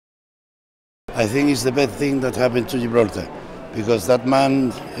I think it's the best thing that happened to Gibraltar, because that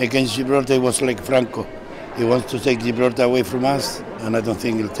man against Gibraltar was like Franco. He wants to take Gibraltar away from us, and I don't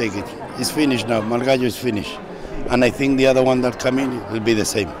think he'll take it. It's finished now. Margallo is finished. And I think the other one that come in will be the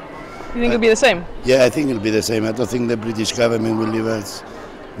same. You think it'll be the same? Yeah, I think it'll be the same. I don't think the British government will leave us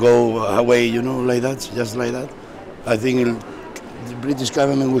go away, like that, just like that. I think the British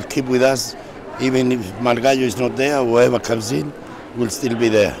government will keep with us, even if Margallo is not there, whoever comes in will still be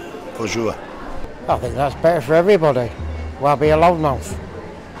there, for sure. I think that's better for everybody. We'll be a loudmouth.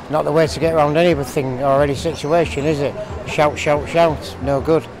 Not the way to get around anything or any situation, is it? Shout, shout, shout, no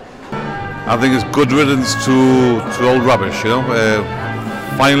good. I think it's good riddance to old rubbish,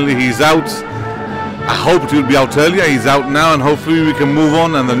 Finally he's out. I hoped he'd be out earlier. He's out now, and hopefully we can move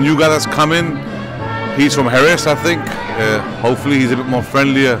on. And the new guy that's come in, he's from Harris, I think. Hopefully he's a bit more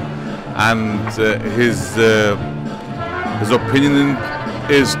friendlier, and his opinion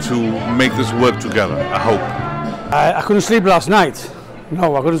is to make this work together, I hope. I couldn't sleep last night.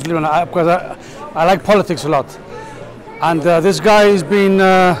 No, I couldn't sleep because I like politics a lot. And this guy has been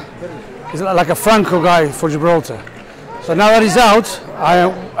he's like a Franco guy for Gibraltar. So now that he's out,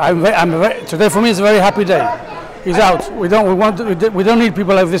 today for me it's a very happy day. He's out. We don't need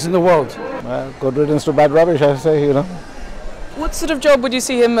people like this in the world. Good riddance to bad rubbish, I say, What sort of job would you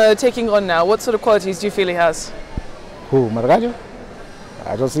see him taking on now? What sort of qualities do you feel he has? Who, Margallo?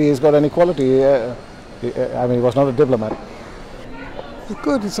 I don't see he's got any quality. He was not a diplomat.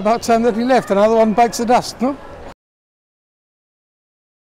 Good, it's about time that he left. Another one bites the dust, no?